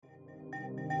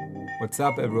What's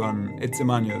up, everyone? It's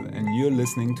Emmanuel, and you're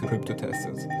listening to Crypto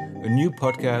Testers, a new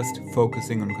podcast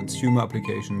focusing on consumer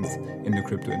applications in the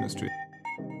crypto industry.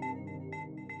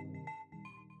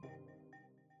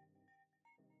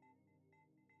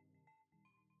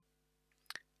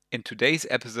 In today's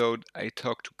episode, I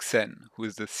talked to Xen, who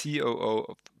is the COO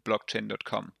of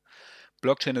Blockchain.com.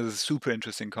 Blockchain is a super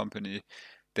interesting company.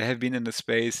 They have been in the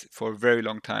space for a very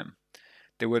long time.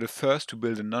 They were the first to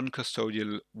build a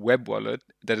non-custodial web wallet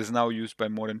that is now used by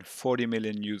more than 40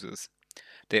 million users.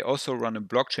 They also run a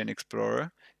blockchain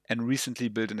explorer and recently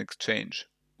built an exchange.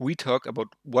 We talk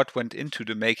about what went into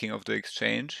the making of the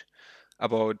exchange,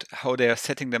 about how they are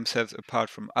setting themselves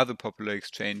apart from other popular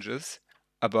exchanges,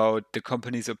 about the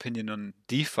company's opinion on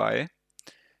DeFi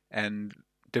and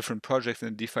different projects in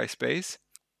the DeFi space.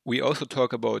 We also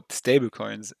talk about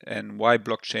stablecoins and why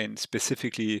blockchain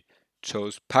specifically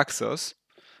chose Paxos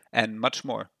and much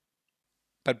more.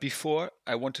 But before,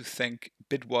 I want to thank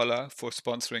Bitwala for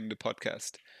sponsoring the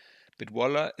podcast.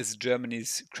 Bitwala is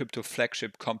Germany's crypto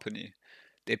flagship company.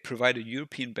 They provide a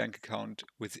European bank account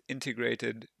with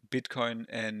integrated Bitcoin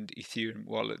and Ethereum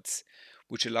wallets,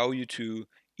 which allow you to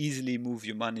easily move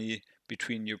your money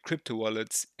between your crypto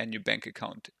wallets and your bank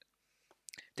account.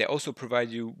 They also provide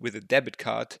you with a debit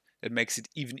card that makes it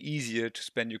even easier to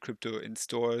spend your crypto in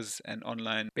stores and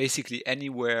online, basically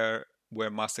anywhere where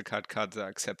MasterCard cards are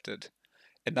accepted.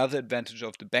 Another advantage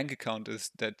of the bank account is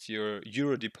that your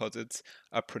euro deposits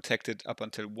are protected up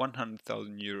until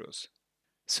 100,000 euros.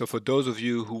 So for those of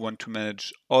you who want to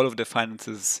manage all of their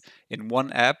finances in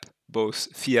one app,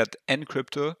 both fiat and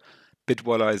crypto,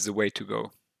 Bitwala is the way to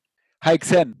go. Hi,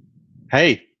 Xen.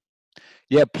 Hey.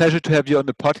 Yeah, pleasure to have you on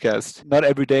the podcast. Not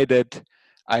every day that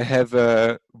I have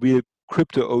a real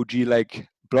crypto OG like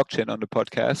blockchain on the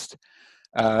podcast.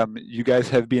 You guys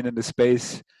have been in the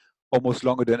space almost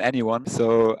longer than anyone,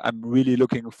 so I'm really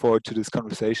looking forward to this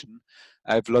conversation.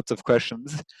 I have lots of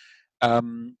questions.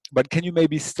 But can you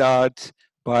maybe start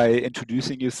by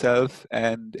introducing yourself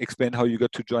and explain how you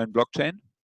got to join blockchain?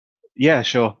 Yeah,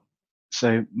 sure.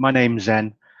 So my name's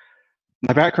Zen.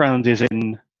 My background is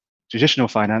in traditional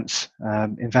finance,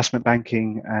 investment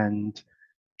banking and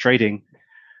trading.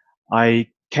 I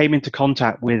came into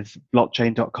contact with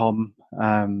blockchain.com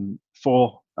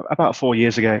for about 4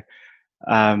 years ago.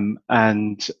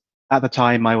 And at the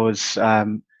time I was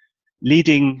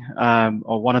leading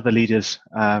or one of the leaders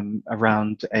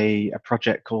around a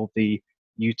project called the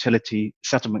Utility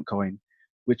Settlement Coin,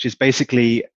 which is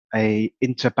basically a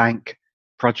interbank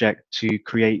project to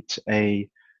create a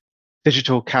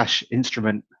digital cash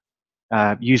instrument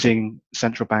using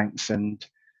central banks and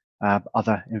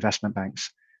other investment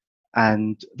banks.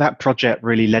 And that project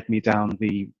really led me down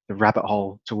the rabbit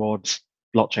hole towards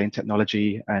blockchain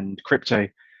technology and crypto.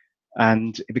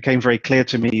 And it became very clear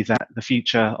to me that the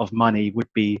future of money would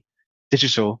be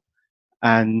digital.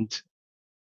 And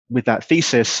with that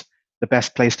thesis, the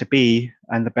best place to be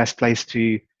and the best place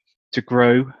to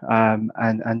grow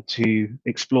and to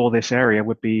explore this area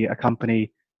would be a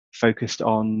company focused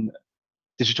on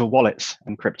digital wallets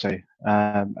and crypto.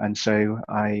 And so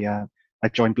I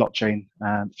joined blockchain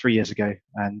 3 years ago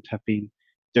and have been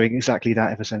doing exactly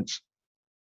that ever since.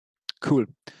 Cool.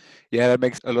 Yeah, that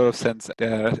makes a lot of sense.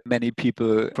 There are many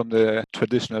people from the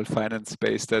traditional finance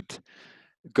space that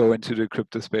go into the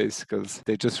crypto space because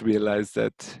they just realize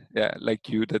that, yeah, like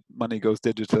you, that money goes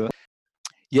digital.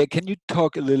 Yeah, can you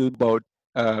talk a little about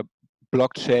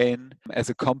blockchain as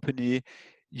a company?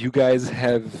 You guys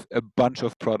have a bunch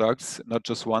of products, not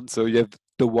just one. So you have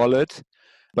the wallet,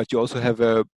 but you also have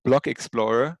a block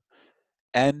explorer,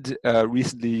 and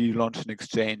recently you launched an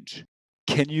exchange.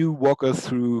 Can you walk us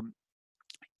through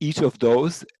each of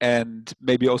those and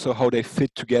maybe also how they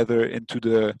fit together into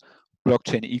the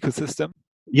blockchain ecosystem?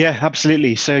 Yeah,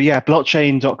 absolutely. So yeah,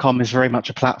 blockchain.com is very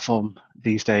much a platform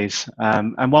these days.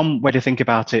 And one way to think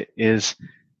about it is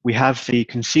we have the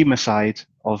consumer side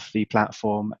of the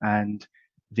platform and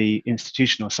the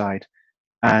institutional side.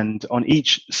 And on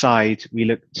each side, we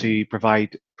look to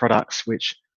provide products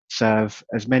which serve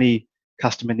as many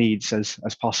customer needs as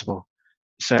possible.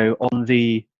 So on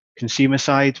the consumer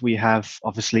side, we have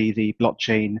obviously the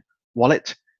blockchain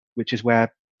wallet, which is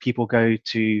where people go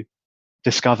to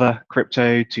discover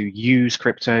crypto, to use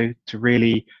crypto, to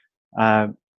really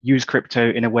use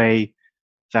crypto in a way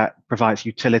that provides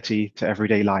utility to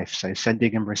everyday life. So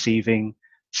sending and receiving,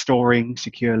 storing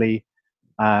securely,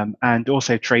 and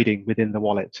also trading within the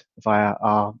wallet via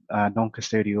our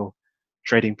non-custodial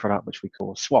trading product, which we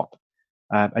call Swap.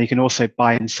 And you can also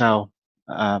buy and sell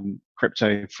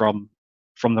crypto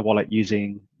from the wallet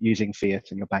using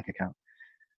fiat in your bank account.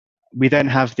 We then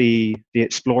have the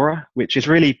Explorer, which is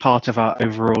really part of our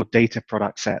overall data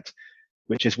product set,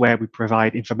 which is where we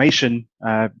provide information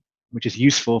which is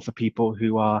useful for people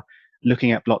who are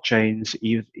looking at blockchains,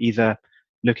 either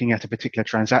looking at a particular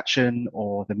transaction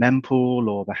or the mempool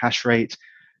or the hash rate.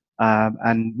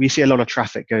 And we see a lot of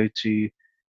traffic go to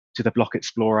the Block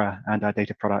Explorer and our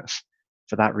data products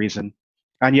for that reason.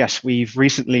 And yes, we've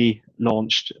recently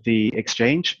launched the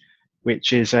Exchange,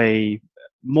 which is a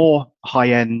more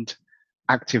high-end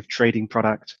active trading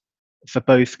product for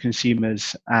both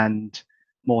consumers and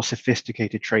more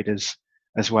sophisticated traders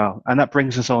as well. And that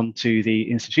brings us on to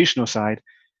the institutional side,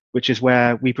 which is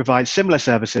where we provide similar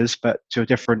services, but to a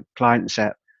different client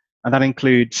set. And that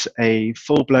includes a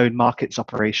full-blown markets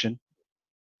operation,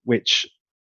 which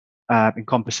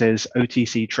encompasses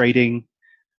OTC trading,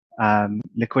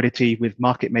 liquidity with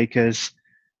market makers,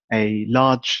 a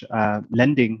large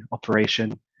lending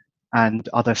operation, and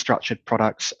other structured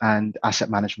products and asset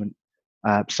management,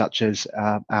 such as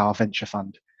our venture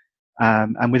fund.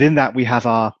 And within that, we have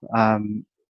our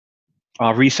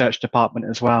research department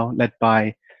as well, led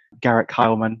by Garrick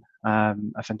Heilman,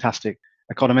 a fantastic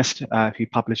economist who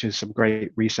publishes some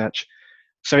great research.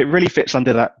 So it really fits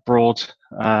under that broad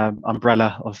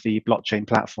umbrella of the blockchain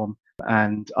platform.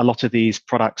 And a lot of these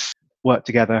products work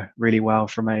together really well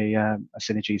from a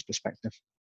synergies perspective.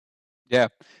 Yeah,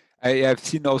 I've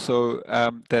seen also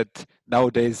that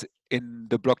nowadays in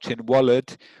the blockchain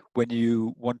wallet, when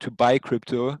you want to buy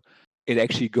crypto, it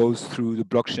actually goes through the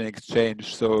blockchain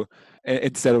exchange. So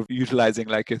instead of utilizing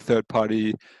like a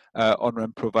third-party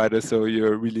on-ramp provider, so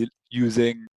you're really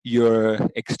using your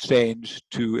exchange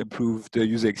to improve the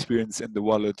user experience in the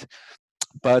wallet.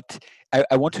 But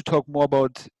I want to talk more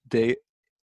about the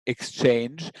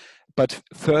exchange. But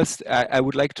first, I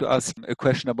would like to ask a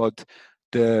question about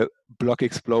the Block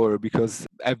Explorer, because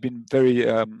I've been very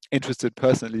interested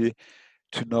personally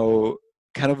to know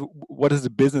kind of what is the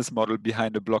business model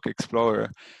behind the Block Explorer.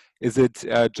 Is it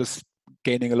just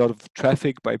gaining a lot of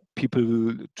traffic by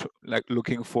people like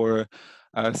looking for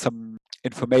some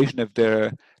information if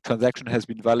their transaction has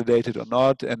been validated or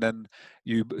not, and then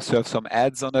you serve some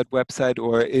ads on that website,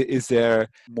 or is there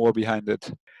more behind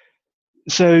it?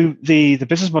 So the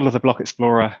business model of the Block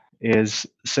Explorer is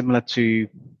similar to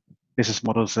business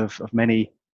models of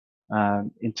many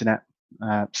internet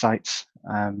sites.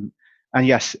 And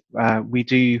yes, we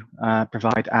do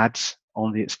provide ads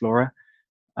on the Explorer,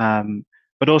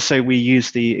 but also we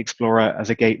use the Explorer as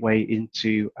a gateway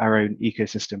into our own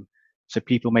ecosystem. So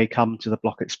people may come to the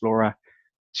Block Explorer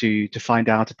to find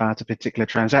out about a particular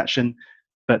transaction,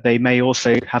 but they may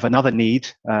also have another need.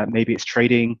 Maybe it's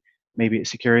trading, maybe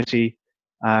it's security,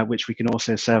 which we can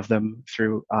also serve them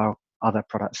through our other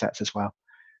product sets as well.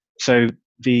 So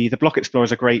the Block Explorer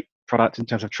is a great product in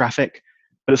terms of traffic,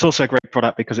 but it's also a great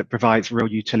product because it provides real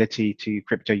utility to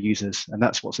crypto users, and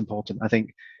that's what's important. I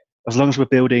think as long as we're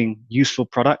building useful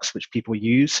products which people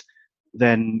use,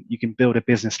 then you can build a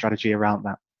business strategy around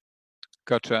that.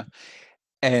 Gotcha.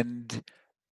 And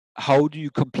how do you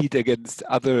compete against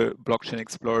other blockchain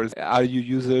explorers? Are you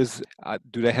users,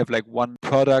 do they have like one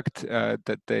product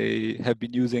that they have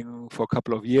been using for a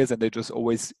couple of years and they just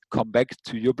always come back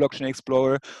to your blockchain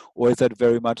explorer? Or is that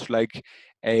very much like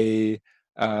a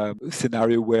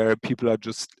scenario where people are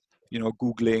just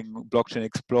Googling blockchain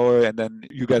explorer and then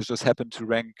you guys just happen to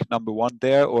rank number one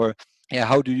there? Or yeah,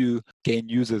 how do you gain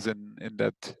users in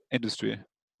that industry?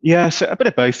 Yeah, so a bit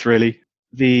of both really.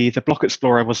 The Block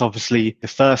Explorer was obviously the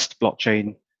first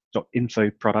blockchain.info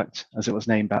product, as it was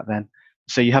named back then.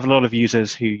 So you have a lot of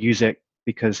users who use it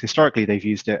because historically they've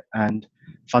used it and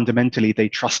fundamentally they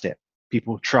trust it.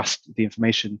 People trust the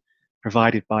information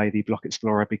provided by the Block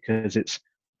Explorer because it's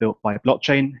built by a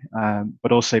blockchain,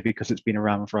 but also because it's been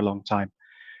around for a long time.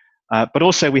 But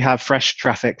also we have fresh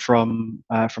traffic from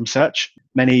search.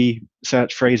 Many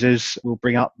search phrases will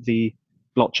bring up the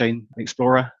blockchain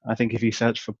explorer. I think if you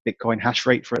search for Bitcoin hash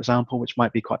rate, for example, which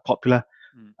might be quite popular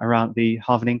around the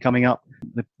halvening coming up,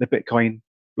 the Bitcoin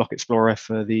block explorer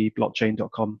for the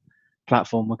blockchain.com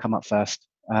platform will come up first.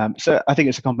 So I think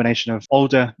it's a combination of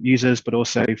older users, but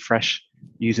also fresh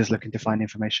users looking to find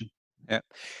information. Yeah.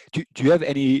 Do you have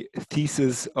any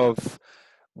thesis of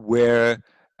where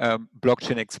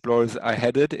blockchain explorers are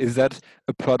headed? Is that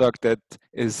a product that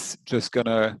is just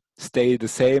gonna stay the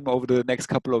same over the next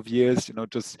couple of years,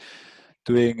 just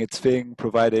doing its thing,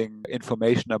 providing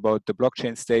information about the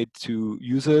blockchain state to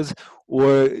users?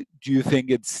 Or do you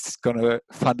think it's gonna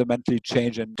fundamentally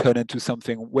change and turn into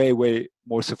something way, way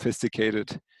more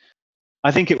sophisticated?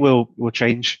 I think it will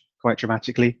change quite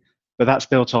dramatically, but that's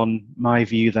built on my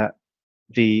view that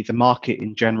the market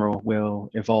in general will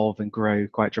evolve and grow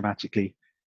quite dramatically.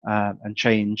 and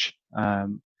change a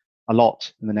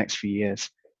lot in the next few years.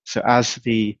 So as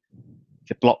the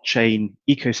blockchain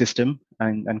ecosystem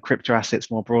and crypto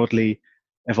assets more broadly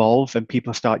evolve and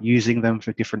people start using them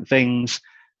for different things,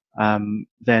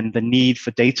 then the need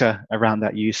for data around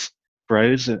that use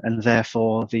grows, and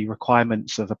therefore the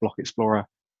requirements of a block explorer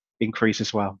increase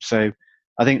as well. So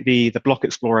I think the block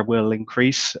explorer will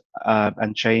increase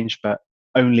and change, but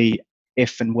only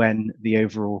if and when the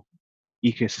overall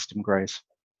ecosystem grows.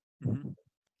 Mm-hmm.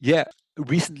 Yeah,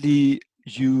 recently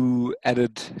you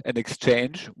added an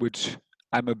exchange, which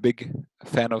I'm a big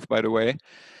fan of, by the way.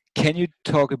 Can you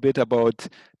talk a bit about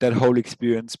that whole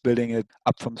experience, building it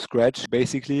up from scratch,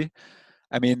 basically?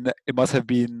 I mean, it must have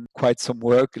been quite some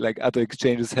work. Like other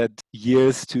exchanges had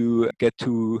years to get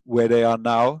to where they are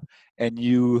now, and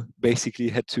you basically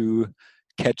had to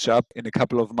catch up in a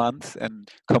couple of months and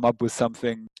come up with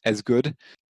something as good.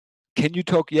 Can you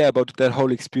talk, yeah, about that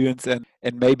whole experience and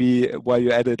maybe while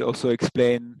you're at it, also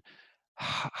explain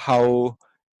how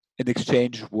an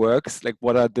exchange works? Like,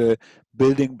 what are the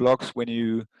building blocks when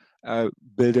you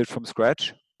build it from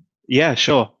scratch? Yeah,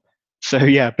 sure. So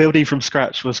yeah, building from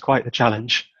scratch was quite the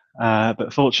challenge.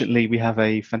 But fortunately, we have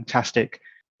a fantastic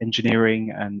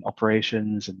engineering and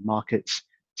operations and markets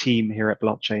team here at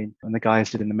Blockchain, and the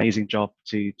guys did an amazing job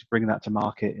to bring that to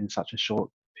market in such a short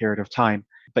period of time.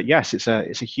 But yes, it's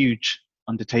a huge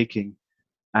undertaking,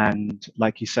 and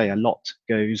like you say, a lot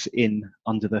goes in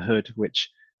under the hood, which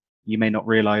you may not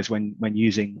realize when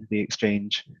using the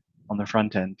exchange on the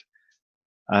front end.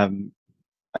 Um,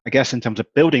 I guess in terms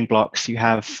of building blocks, you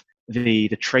have the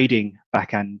trading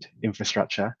backend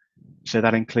infrastructure. So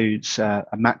that includes a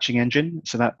matching engine.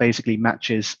 So that basically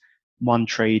matches one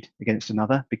trade against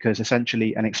another, because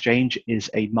essentially an exchange is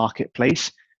a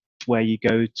marketplace where you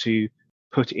go to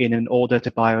put in an order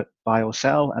to buy or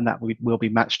sell, and that will be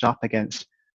matched up against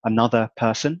another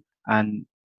person. And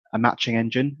a matching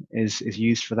engine is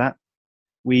used for that.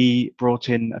 We brought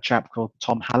in a chap called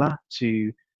Tom Haller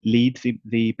to lead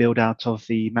the build out of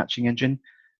the matching engine.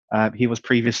 He was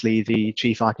previously the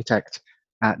chief architect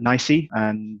at NICE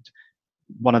and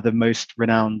one of the most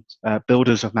renowned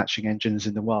builders of matching engines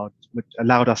in the world, which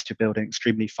allowed us to build an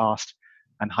extremely fast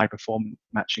and high performance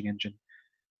matching engine.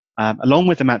 Along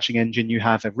with the matching engine, you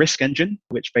have a risk engine,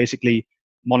 which basically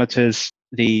monitors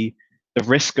the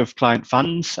risk of client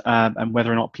funds and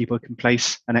whether or not people can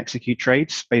place and execute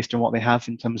trades based on what they have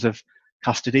in terms of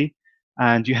custody.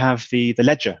 And you have the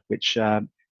ledger, which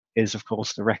is, of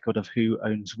course, the record of who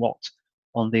owns what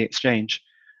on the exchange.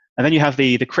 And then you have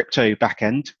the crypto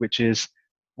backend, which is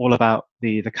all about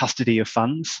the custody of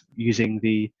funds using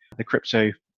the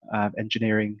crypto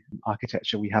engineering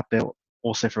architecture we have built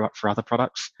also for other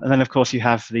products. And then, of course, you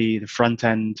have the front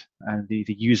end and the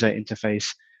user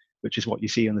interface, which is what you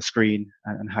see on the screen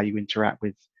and how you interact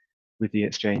with the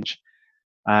exchange.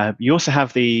 You also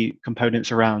have the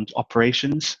components around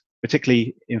operations,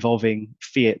 particularly involving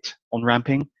fiat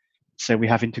on-ramping. So we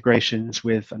have integrations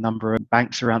with a number of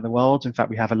banks around the world. In fact,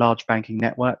 we have a large banking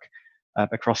network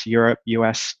across Europe,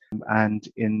 US, and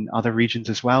in other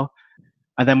regions as well.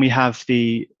 And then we have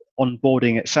the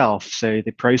onboarding itself. So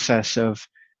the process of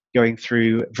going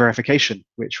through verification,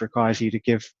 which requires you to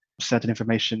give certain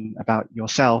information about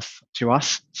yourself to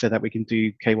us so that we can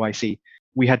do KYC.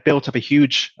 We had built up a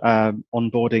huge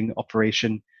onboarding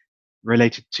operation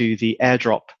related to the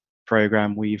airdrop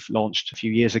program we've launched a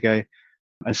few years ago.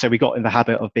 And so we got in the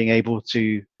habit of being able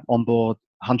to onboard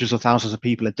hundreds of thousands of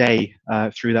people a day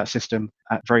through that system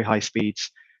at very high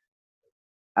speeds.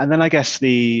 And then I guess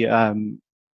the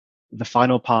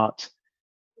final part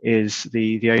is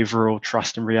the overall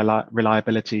trust and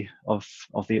reliability of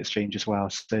the exchange as well.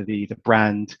 So the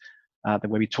brand, the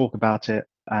way we talk about it,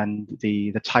 and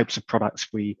the types of products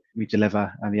we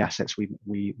deliver and the assets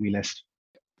we list.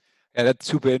 Yeah, that's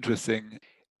super interesting.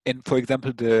 And for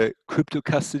example, the crypto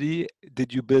custody,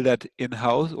 did you build that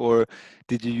in-house or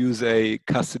did you use a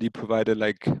custody provider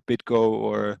like BitGo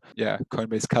or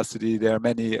Coinbase Custody? There are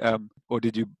many, or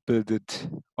did you build it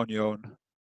on your own?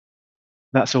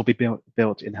 That's all be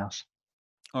built in-house.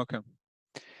 Okay.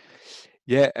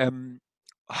 Yeah.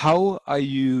 How are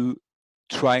you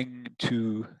trying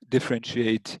to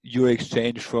differentiate your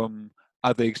exchange from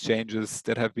other exchanges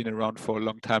that have been around for a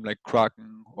long time, like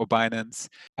Kraken or Binance?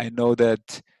 I know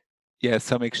that,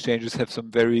 some exchanges have some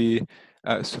very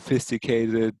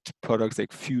sophisticated products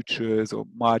like futures or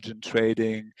margin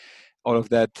trading, all of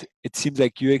that. It seems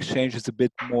like your exchange is a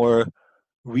bit more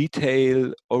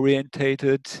retail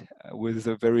orientated with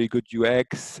a very good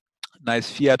UX, nice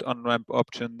fiat on-ramp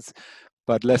options,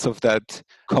 but less of that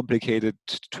complicated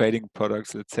trading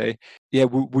products, let's say. Yeah,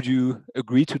 would you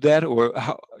agree to that, or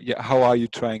how are you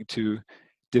trying to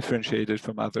differentiate it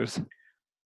from others?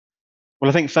 Well,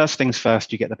 I think first things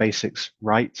first, you get the basics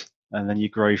right, and then you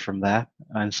grow from there.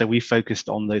 And so we focused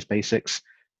on those basics.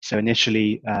 So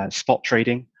initially, spot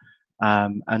trading,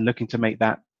 and looking to make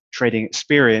that trading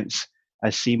experience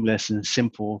as seamless and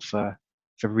simple for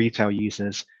retail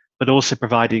users, but also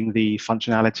providing the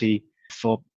functionality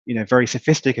for very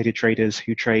sophisticated traders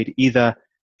who trade either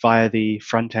via the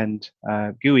front end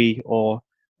GUI or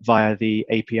via the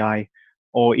API,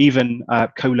 or even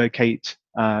co-locate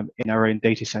in our own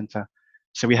data center.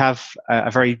 So we have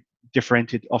a very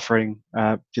differentiated offering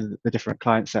to the different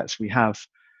client sets we have.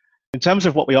 In terms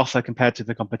of what we offer compared to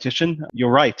the competition,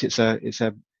 you're right. It's a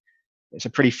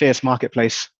pretty fierce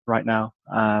marketplace right now,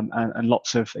 and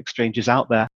lots of exchanges out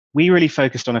there. We really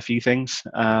focused on a few things.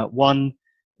 One,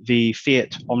 the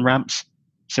fiat on ramps.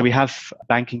 So we have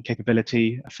banking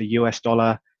capability for US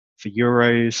dollar, for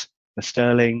euros, for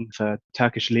sterling, for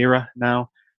Turkish lira now.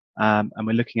 And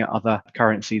we're looking at other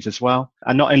currencies as well.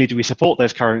 And not only do we support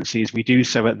those currencies, we do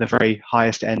so at the very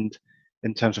highest end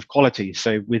in terms of quality.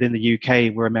 So within the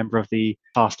UK, we're a member of the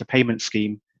Faster Payment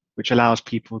Scheme, which allows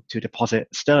people to deposit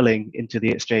sterling into the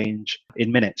exchange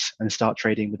in minutes and start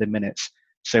trading within minutes.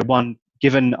 So one,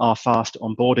 given our fast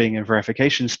onboarding and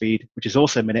verification speed, which is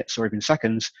also minutes or even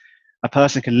seconds, a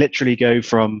person can literally go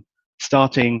from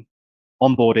starting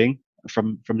onboarding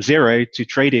from zero to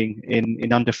trading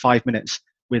in under 5 minutes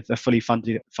with a fully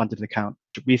funded account,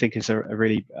 which we think is a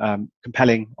really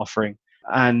compelling offering.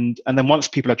 And then once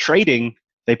people are trading,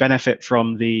 they benefit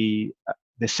from the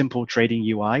simple trading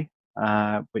UI,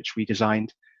 which we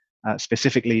designed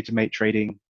specifically to make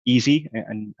trading easy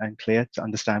and clear to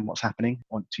understand what's happening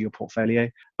onto your portfolio.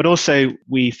 But also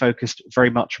we focused very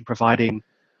much on providing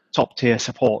top tier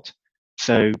support.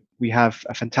 So we have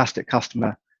a fantastic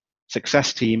customer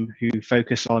success team who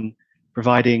focus on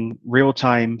providing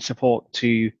real-time support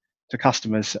to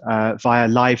customers via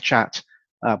live chat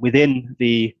within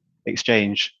the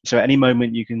exchange. So at any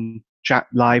moment you can chat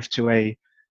live to a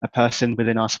person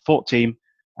within our support team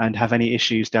and have any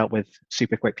issues dealt with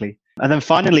super quickly. And then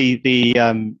finally,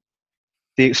 the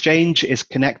exchange is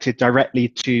connected directly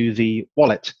to the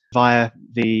wallet via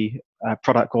the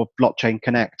product called Blockchain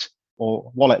Connect,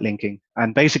 or wallet linking.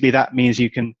 And basically that means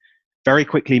you can very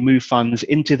quickly move funds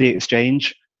into the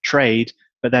exchange, trade,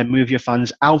 but then move your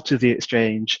funds out of the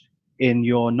exchange in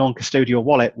your non-custodial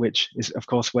wallet, which is of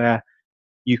course where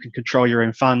you can control your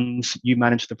own funds, you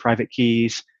manage the private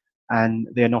keys, and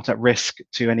they're not at risk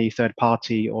to any third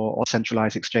party or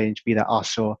centralized exchange, be that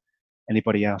us or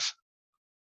anybody else.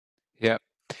 Yeah.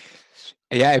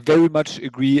 Yeah, I very much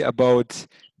agree about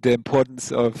the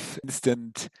importance of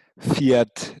instant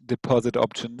fiat deposit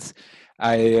options.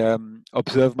 I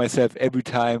observe myself every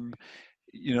time,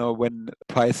 when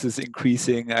price is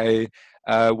increasing, I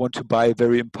want to buy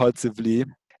very impulsively.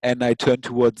 And I turn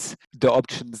towards the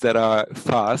options that are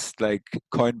fast, like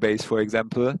Coinbase, for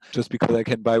example, just because I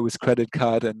can buy with credit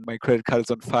card and my credit card is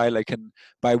on file, I can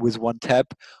buy with one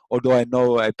tap. Although I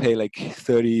know I pay like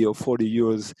 30 or 40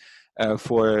 euros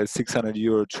for a 600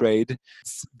 euro trade.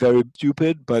 It's very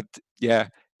stupid, but yeah,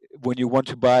 when you want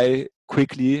to buy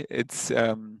quickly, it's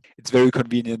very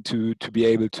convenient to be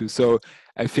able to. So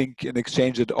I think an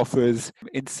exchange that offers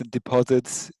instant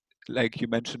deposits, like you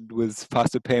mentioned, with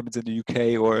faster payments in the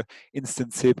UK or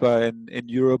instant SEPA in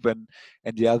Europe and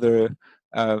the other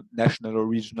national or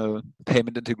regional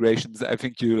payment integrations, I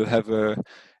think you'll have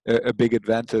a big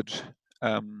advantage.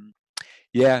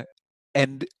 Yeah,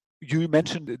 and you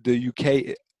mentioned the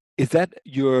UK. Is that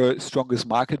your strongest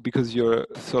market because you're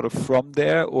sort of from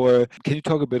there, or can you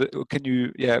talk a bit? Can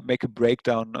you make a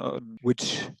breakdown on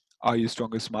which are your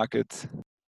strongest markets?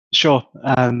 Sure.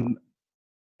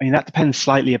 I mean, that depends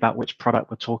slightly about which product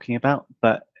we're talking about,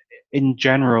 but in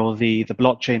general, the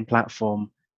blockchain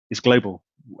platform is global.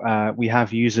 We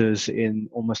have users in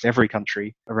almost every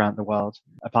country around the world,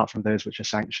 apart from those which are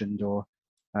sanctioned or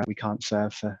we can't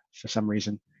serve for some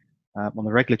reason on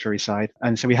the regulatory side.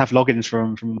 And so we have logins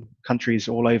from countries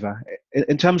all over.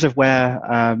 In terms of where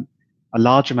a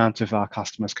large amount of our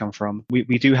customers come from,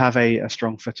 we do have a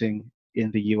strong footing in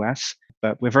the US,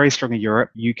 but we're very strong in Europe,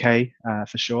 UK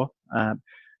for sure.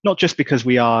 Not just because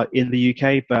we are in the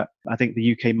UK, but I think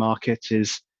the UK market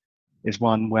is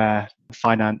one where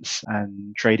finance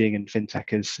and trading and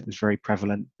fintech is very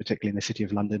prevalent, particularly in the city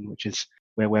of London, which is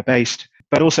where we're based.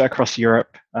 But also across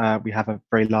Europe, we have a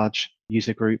very large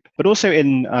user group. But also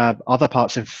in other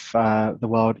parts of the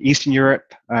world, Eastern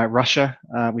Europe, Russia,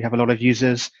 we have a lot of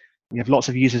users. We have lots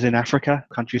of users in Africa.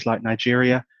 Countries like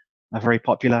Nigeria are very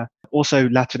popular. also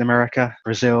Latin America,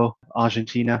 Brazil,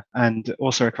 Argentina, and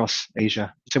also across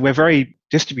Asia. So we're very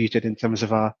distributed in terms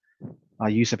of our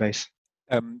user base.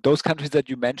 Those countries that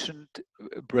you mentioned,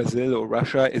 Brazil or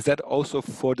Russia, is that also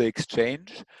for the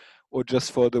exchange or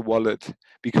just for the wallet?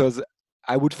 Because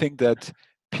I would think that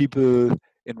people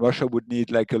in Russia would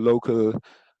need like a local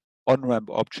on-ramp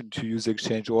option to use the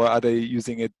exchange, or are they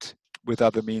using it with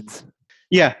other means?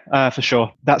 Yeah, for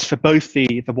sure. That's for both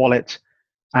the wallet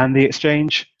and the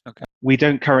exchange. Okay. We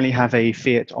don't currently have a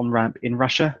fiat on-ramp in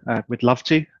Russia. We'd love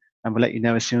to, and we'll let you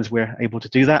know as soon as we're able to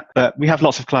do that. But we have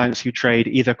lots of clients who trade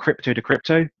either crypto to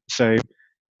crypto, so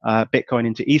Bitcoin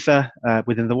into Ether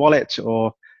within the wallet,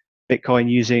 or Bitcoin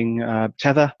using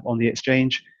Tether on the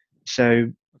exchange.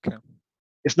 So Okay.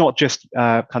 it's not just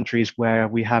countries where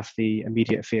we have the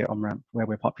immediate fiat on-ramp where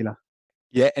we're popular.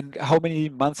 Yeah, and how many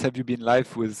months have you been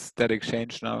live with that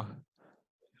exchange now?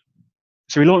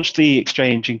 So we launched the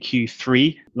exchange in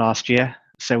Q3 last year.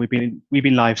 So we've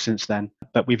been live since then,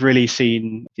 but we've really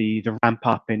seen the ramp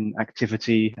up in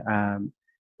activity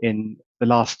in the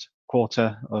last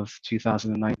quarter of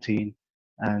 2019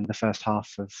 and the first half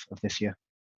of this year.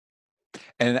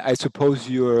 And I suppose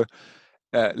you're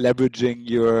leveraging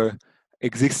your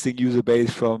existing user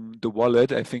base from the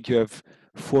wallet. I think you have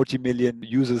 40 million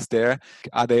users there.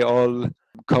 Are they all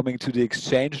coming to the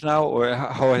exchange now, or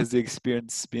how has the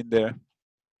experience been there?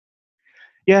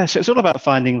 Yeah, so it's all about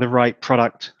finding the right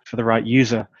product for the right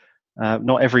user.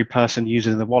 Not every person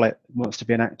using the wallet wants to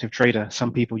be an active trader.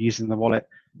 Some people using the wallet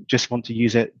just want to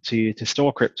use it to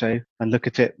store crypto and look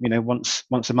at it,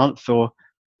 once a month or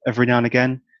every now and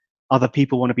again. Other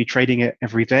people want to be trading it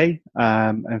every day,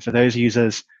 and for those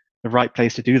users, the right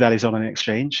place to do that is on an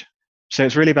exchange. So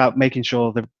it's really about making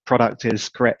sure the product is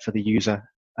correct for the user.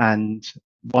 And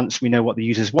once we know what the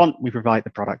users want, we provide the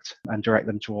product and direct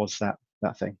them towards that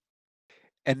thing.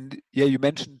 And yeah, you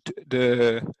mentioned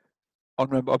the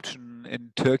on-ramp option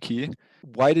in Turkey.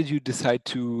 Why did you decide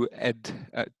to add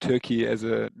Turkey as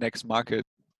a next market?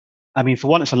 I mean, for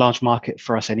one, it's a large market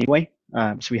for us anyway.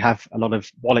 So we have a lot of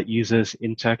wallet users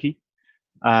in Turkey.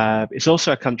 It's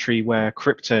also a country where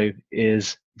crypto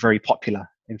is very popular.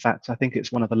 In fact, I think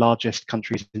it's one of the largest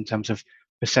countries in terms of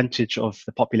percentage of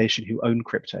the population who own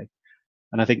crypto.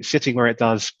 And I think sitting where it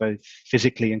does, both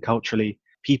physically and culturally,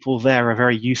 people there are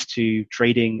very used to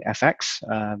trading FX,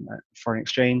 foreign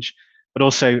exchange, but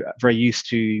also very used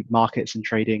to markets and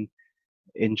trading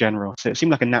in general. So it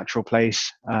seemed like a natural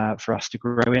place for us to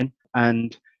grow in.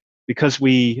 And because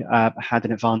we had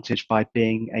an advantage by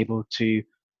being able to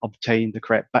obtain the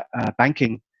correct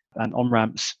banking and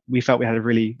on-ramps, we felt we had a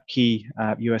really key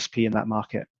USP in that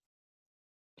market.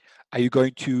 Are you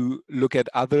going to look at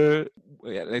other,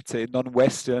 let's say,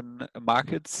 non-Western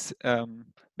markets?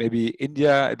 Maybe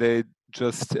India, they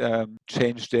just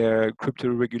changed their crypto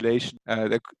regulation.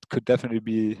 That could definitely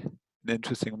be an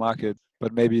interesting market.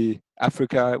 But maybe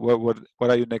Africa, what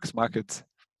are your next markets?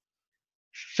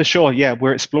 For sure, yeah,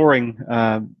 we're exploring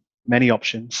many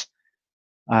options.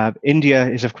 India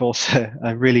is, of course,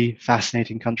 a really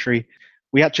fascinating country.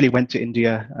 We actually went to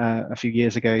India a few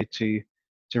years ago to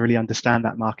really understand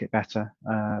that market better,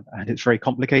 and it's very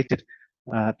complicated,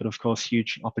 but of course,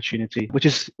 huge opportunity. Which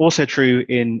is also true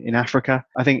in Africa.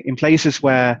 I think in places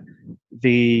where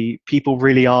the people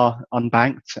really are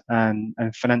unbanked and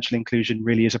financial inclusion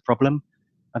really is a problem,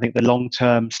 I think the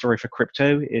long-term story for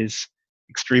crypto is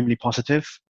extremely positive.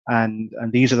 And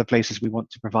these are the places we want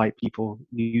to provide people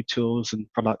new tools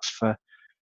and products for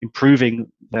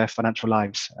improving their financial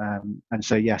lives. And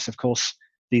so, yes, of course,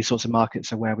 these sorts of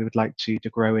markets are where we would like to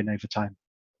grow in over time.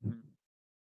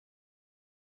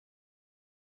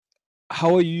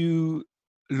 How are you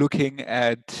looking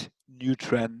at new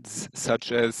trends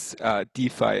such as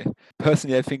DeFi?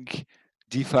 Personally, I think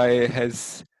DeFi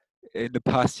has in the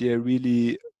past year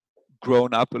really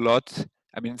grown up a lot.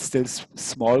 I mean, it's still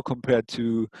small compared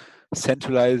to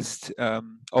centralized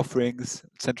offerings,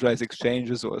 centralized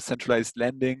exchanges, or centralized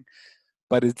lending,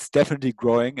 but it's definitely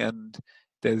growing, and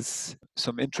there's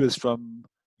some interest from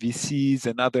VCs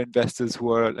and other investors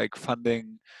who are like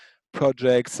funding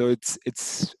projects. So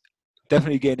it's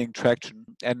definitely gaining traction,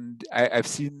 and I've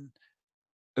seen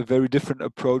a very different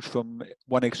approach from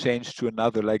one exchange to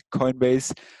another. Like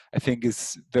Coinbase, I think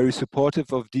is very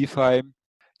supportive of DeFi.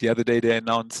 The other day they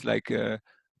announced like a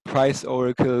price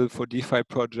oracle for DeFi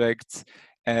projects,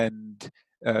 and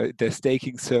their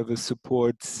staking service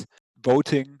supports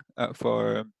voting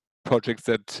for projects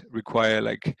that require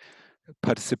like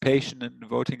participation in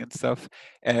voting and stuff.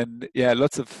 And yeah,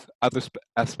 lots of other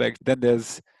aspects. Then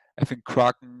there's, I think,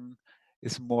 Kraken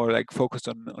is more like focused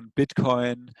on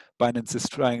Bitcoin. Binance is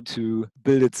trying to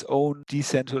build its own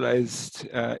decentralized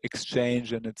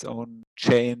exchange and its own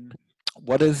chain.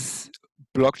 What is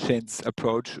blockchain's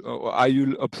approach, or are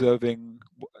you observing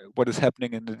what is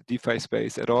happening in the DeFi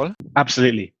space at all?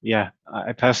 Absolutely. Yeah.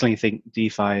 I personally think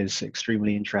DeFi is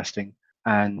extremely interesting.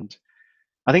 And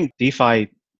I think DeFi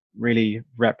really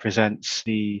represents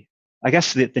the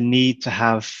need to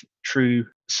have true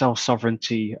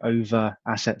self-sovereignty over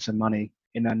assets and money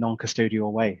in a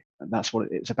non-custodial way. And that's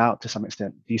what it's about to some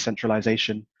extent,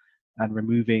 decentralization and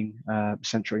removing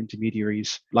central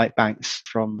intermediaries like banks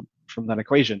from that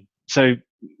equation. So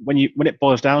when it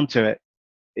boils down to it,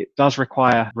 it does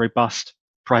require robust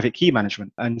private key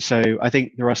management. And so I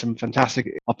think there are some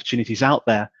fantastic opportunities out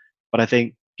there, but I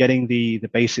think getting the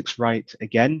basics right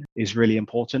again is really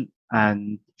important.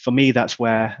 And for me, that's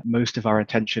where most of our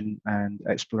attention and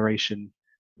exploration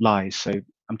lies. So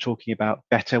I'm talking about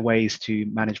better ways to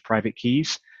manage private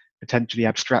keys, potentially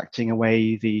abstracting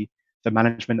away the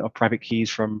management of private keys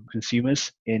from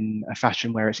consumers in a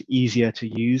fashion where it's easier to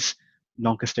use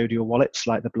non-custodial wallets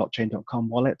like the blockchain.com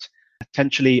wallet,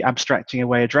 potentially abstracting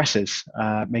away addresses,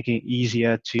 making it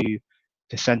easier to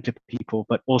send to people,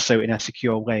 but also in a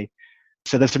secure way.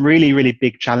 So there's some really, really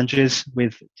big challenges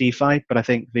with DeFi, but I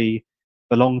think the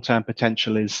long-term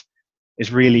potential is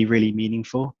really, really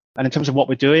meaningful. And in terms of what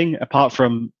we're doing, apart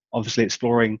from obviously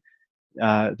exploring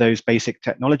those basic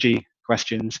technology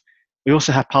questions, we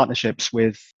also have partnerships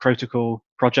with protocol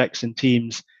projects and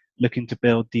teams looking to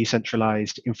build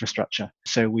decentralized infrastructure.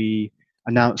 So we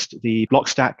announced the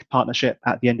Blockstack partnership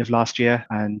at the end of last year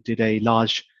and did a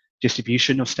large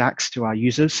distribution of stacks to our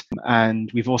users.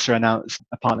 And we've also announced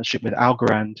a partnership with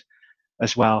Algorand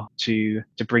as well to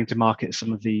bring to market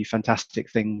some of the fantastic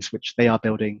things which they are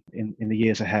building in the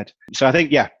years ahead. So I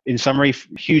think, yeah, in summary,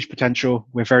 huge potential.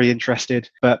 We're very interested.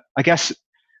 But I guess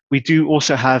we do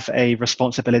also have a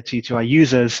responsibility to our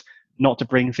users not to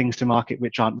bring things to market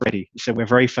which aren't ready. So we're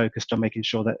very focused on making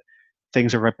sure that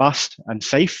things are robust and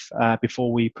safe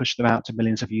before we push them out to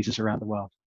millions of users around the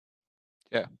world.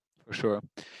 Yeah, for sure.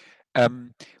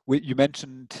 You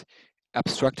mentioned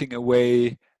abstracting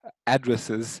away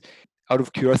addresses. Out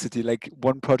of curiosity, like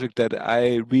one project that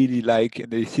I really like in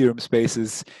the Ethereum space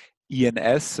is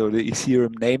ENS, so the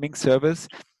Ethereum naming service.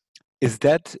 Is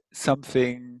that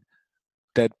something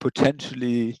that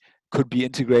potentially could be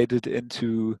integrated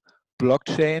into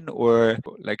blockchain, or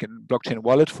like in blockchain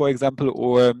wallet, for example,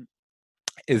 or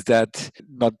is that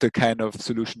not the kind of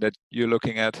solution that you're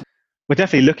looking at? We're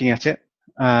definitely looking at it,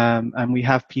 and we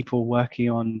have people working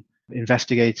on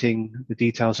investigating the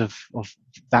details of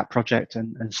that project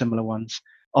and similar ones.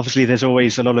 Obviously, there's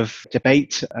always a lot of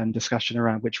debate and discussion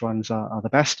around which ones are the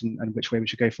best and which way we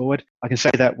should go forward. I can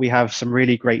say that we have some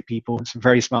really great people, some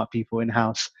very smart people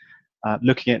in-house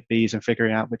looking at these and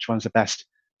figuring out which one's the best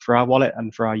for our wallet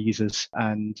and for our users.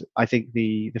 And I think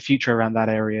the future around that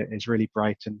area is really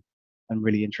bright and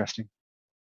really interesting.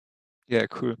 Yeah,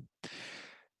 cool.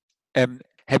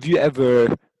 Have you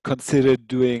ever considered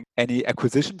doing any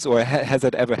acquisitions, or has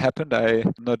that ever happened?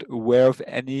 I'm not aware of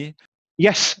any.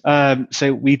 Yes,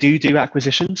 so we do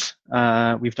acquisitions.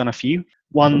 We've done a few.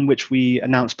 One which we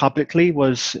announced publicly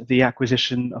was the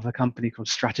acquisition of a company called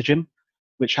Stratagem,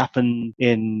 which happened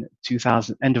in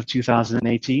end of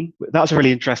 2018. That was a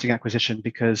really interesting acquisition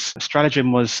because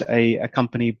Stratagem was a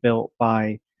company built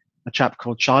by a chap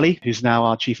called Charlie, who's now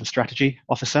our Chief of Strategy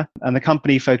Officer. And the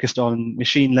company focused on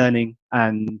machine learning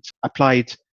and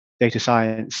applied data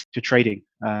science to trading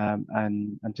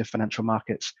and to financial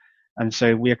markets. And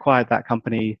so we acquired that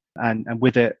company and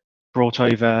with it brought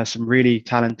over some really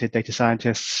talented data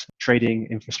scientists, trading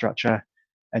infrastructure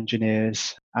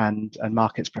engineers, and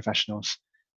markets professionals.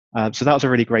 So that was a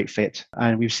really great fit.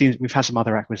 And we've had some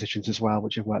other acquisitions as well,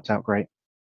 which have worked out great.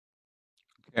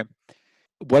 Okay.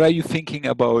 What are you thinking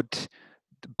about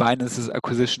Binance's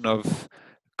acquisition of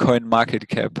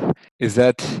CoinMarketCap? Is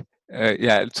that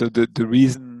so the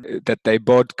reason that they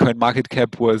bought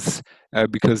CoinMarketCap was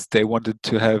because they wanted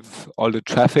to have all the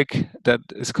traffic that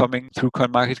is coming through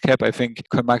CoinMarketCap. I think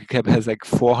CoinMarketCap has like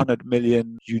 400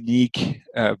 million unique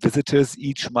visitors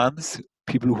each month,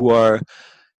 people who are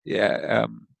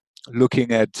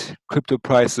looking at crypto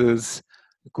prices,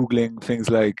 Googling things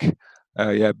like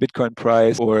Bitcoin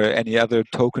price or any other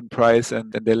token price,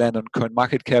 and then they land on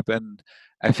CoinMarketCap. And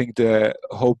I think the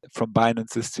hope from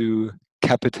Binance is to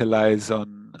capitalize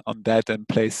on that and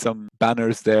place some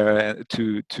banners there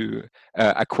to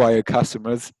acquire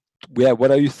customers. Yeah,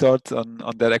 what are your thoughts on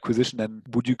that acquisition, and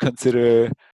would you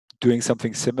consider doing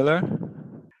something similar?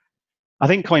 I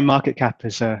think CoinMarketCap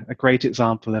is a great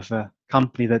example of a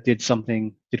company that did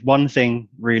one thing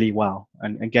really well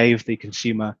and gave the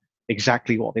consumer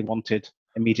exactly what they wanted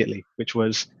immediately, which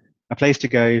was a place to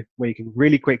go where you can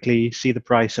really quickly see the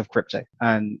price of crypto.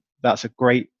 And that's a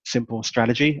great, simple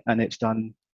strategy. And it's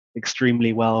done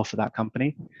extremely well for that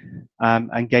company,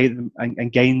 and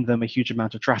gained them a huge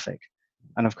amount of traffic.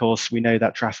 And of course, we know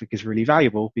that traffic is really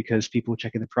valuable because people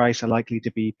checking the price are likely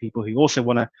to be people who also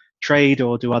want to trade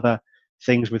or do other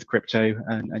things with crypto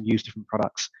and use different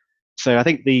products. So I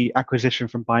think the acquisition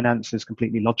from Binance is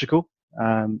completely logical.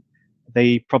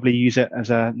 They probably use it as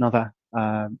another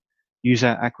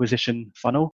user acquisition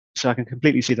funnel. So I can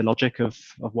completely see the logic of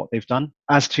what they've done.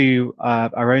 As to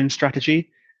our own strategy,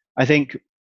 I think,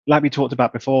 like we talked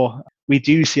about before, we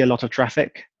do see a lot of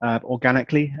traffic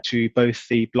organically to both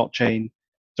the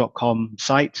blockchain.com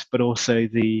site, but also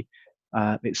the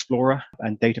Explorer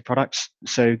and data products.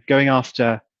 So going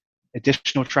after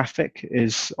additional traffic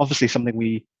is obviously something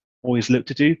we always look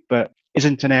to do, but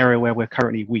isn't an area where we're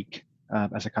currently weak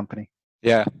as a company.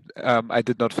 Yeah, I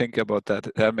did not think about that.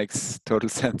 That makes total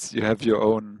sense. You have your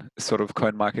own sort of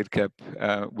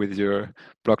CoinMarketCap with your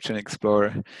Blockchain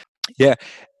Explorer. Yeah,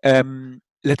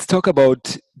 let's talk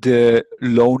about the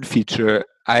loan feature.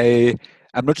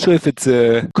 I'm not sure if it's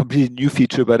a completely new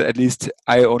feature, but at least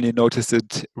I only noticed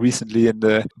it recently in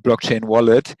the blockchain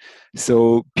wallet.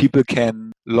 So people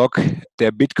can lock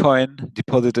their Bitcoin,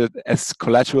 deposit it as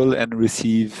collateral, and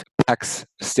receive Pax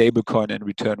stablecoin in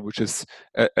return, which is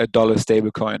a dollar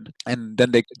stablecoin. And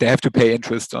then they have to pay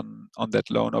interest on that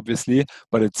loan, obviously,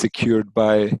 but it's secured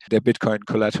by their Bitcoin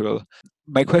collateral.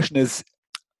 My question is,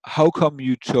 how come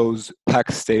you chose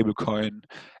Pax stablecoin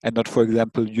and not, for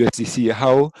example, USDC?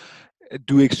 How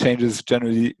do exchanges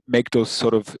generally make those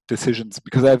sort of decisions?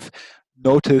 Because I've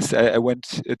noticed, I went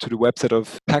to the website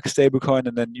of Pax stablecoin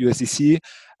and then USDC.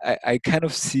 I kind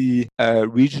of see a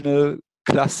regional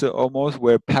cluster almost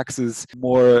where Pax is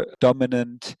more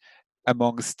dominant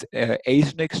amongst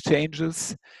Asian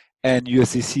exchanges, and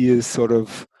USDC is sort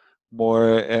of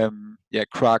more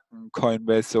Kraken,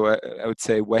 Coinbase, so I would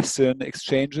say Western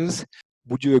exchanges.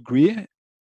 Would you agree?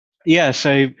 Yeah,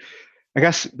 so I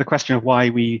guess the question of why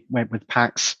we went with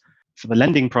Pax for the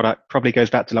lending product probably goes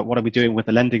back to like, what are we doing with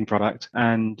the lending product?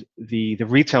 And the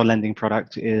retail lending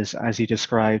product is, as you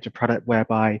described, a product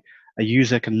whereby a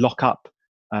user can lock up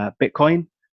Bitcoin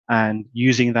and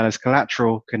using that as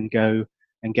collateral can go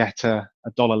and get a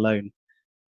dollar loan.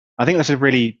 I think that's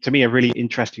to me, a really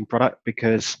interesting product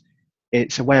because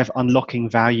it's a way of unlocking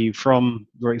value from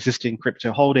your existing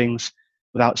crypto holdings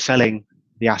without selling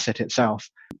the asset itself.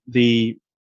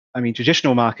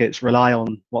 Traditional markets rely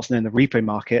on what's known as the repo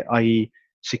market, i.e.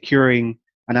 securing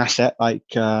an asset like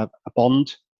a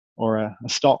bond or a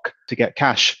stock to get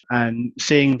cash. And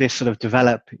seeing this sort of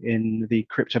develop in the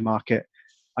crypto market,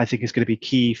 I think is going to be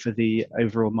key for the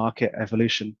overall market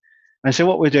evolution. And so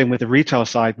what we're doing with the retail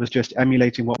side was just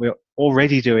emulating what we're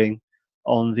already doing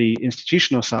on the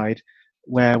institutional side,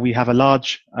 where we have a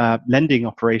large lending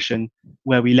operation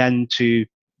where we lend to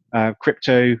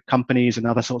crypto companies and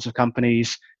other sorts of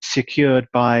companies secured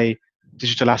by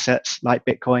digital assets like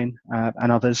Bitcoin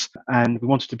and others. And we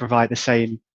wanted to provide the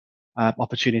same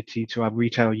opportunity to our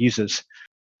retail users.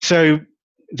 So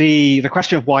the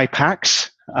question of why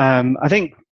Pax, I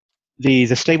think the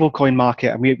stablecoin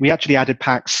market, and we actually added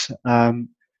Pax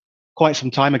quite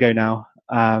some time ago now,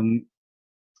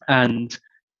 and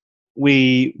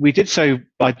we did so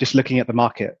by just looking at the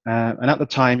market. And at the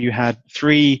time, you had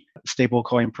 3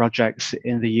 stablecoin projects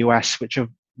in the US, which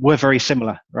were very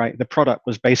similar, right? The product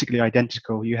was basically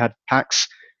identical. You had Pax,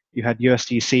 you had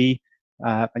USDC,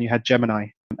 and you had Gemini.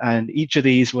 And each of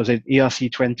these was an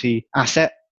ERC20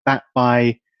 asset backed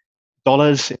by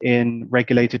dollars in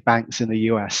regulated banks in the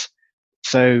US.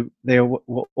 So they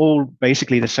were all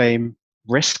basically the same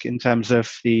risk in terms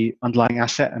of the underlying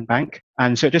asset and bank.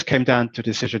 And so it just came down to a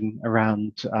decision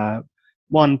around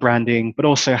one, branding, but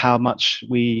also how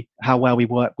well we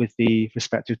work with the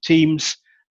respective teams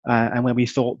and where we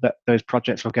thought that those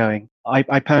projects were going.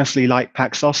 I personally like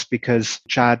Paxos because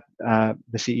Chad, the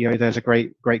CEO, there's a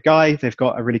great guy. They've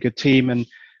got a really good team and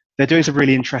they're doing some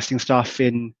really interesting stuff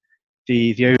in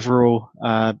the overall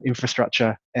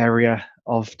infrastructure area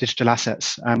of digital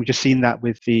assets. And we've just seen that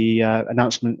with the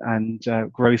announcement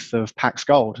and growth of Pax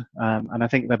Gold. And I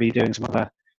think they'll be doing some other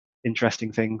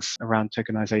interesting things around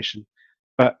tokenization.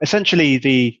 But essentially,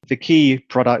 the key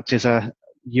product is a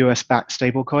US-backed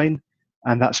stablecoin,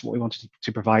 and that's what we wanted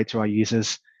to provide to our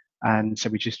users. And so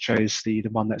we just chose the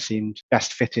one that seemed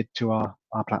best fitted to our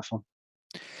platform.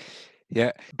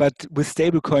 Yeah, but with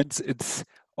stablecoins, it's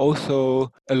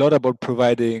also a lot about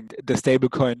providing the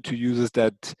stablecoin to users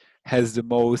that has the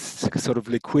most sort of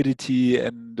liquidity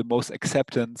and the most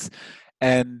acceptance.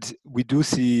 And we do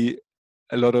see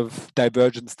a lot of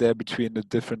divergence there between the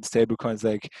different stablecoins,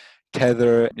 like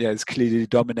Tether, yeah, is clearly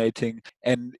dominating.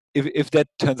 And if that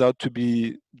turns out to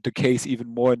be the case even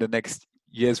more in the next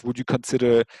years, would you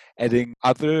consider adding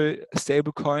other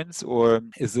stablecoins, or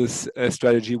is this a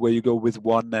strategy where you go with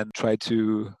one and try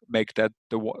to make that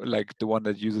the one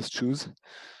that users choose?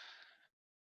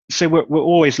 So we're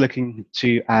always looking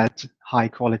to add high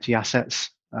quality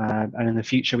assets. And in the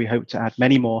future, we hope to add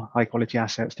many more high quality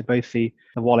assets to both the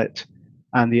wallet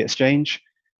and the exchange.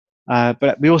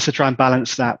 But we also try and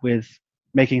balance that with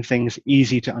making things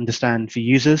easy to understand for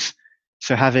users.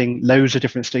 So having loads of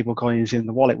different stable coins in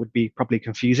the wallet would be probably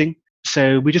confusing.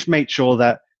 So we just make sure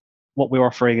that what we're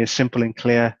offering is simple and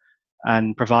clear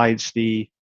and provides the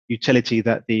utility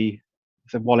that the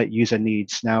wallet user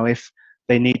needs. Now, if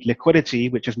they need liquidity,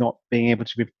 which is not being able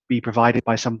to be provided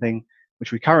by something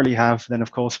which we currently have, then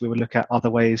of course we would look at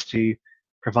other ways to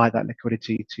provide that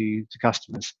liquidity to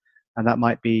customers. And that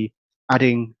might be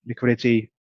adding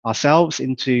liquidity ourselves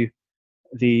into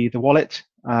the wallet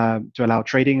to allow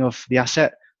trading of the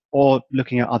asset, or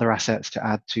looking at other assets to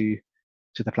add to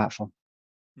the platform.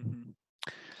 Mm-hmm.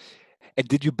 And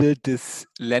did you build this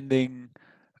lending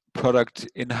product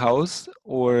in-house,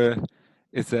 or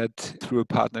is that through a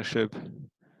partnership?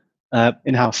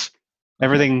 In-house. Okay.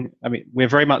 Everything, I mean, we're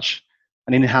very much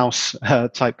an in-house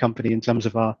type company in terms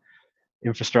of our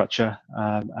infrastructure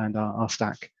and our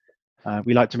stack.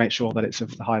 We like to make sure that it's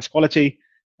of the highest quality,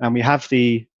 and we have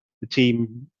the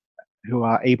team who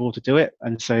are able to do it.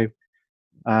 And so,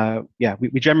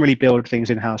 we generally build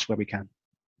things in-house where we can.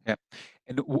 Yeah.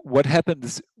 And what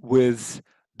happens with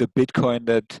the Bitcoin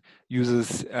that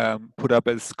users put up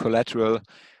as collateral?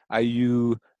 Are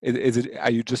you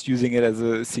just using it as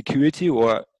a security,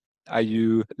 or are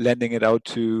you lending it out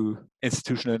to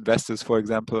institutional investors, for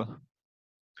example?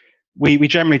 We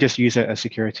generally just use it as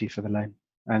security for the loan,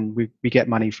 and we get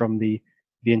money from the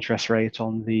interest rate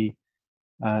on the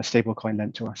stable coin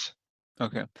lent to us.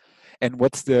 Okay. And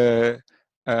what's the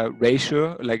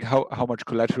ratio? Like how much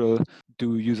collateral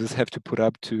do users have to put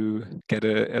up to get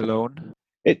a loan?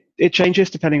 It changes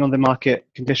depending on the market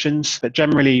conditions, but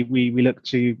generally we look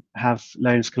to have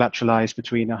loans collateralized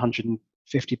between 150%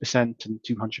 and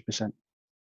 200%.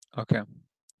 Okay.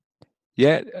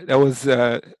 Yeah, that was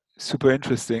super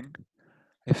interesting.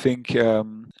 I think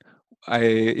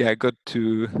I got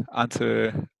to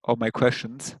answer all my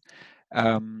questions.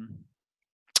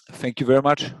 Thank you very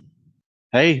much.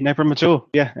 Hey, no problem at all.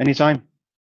 Yeah, anytime.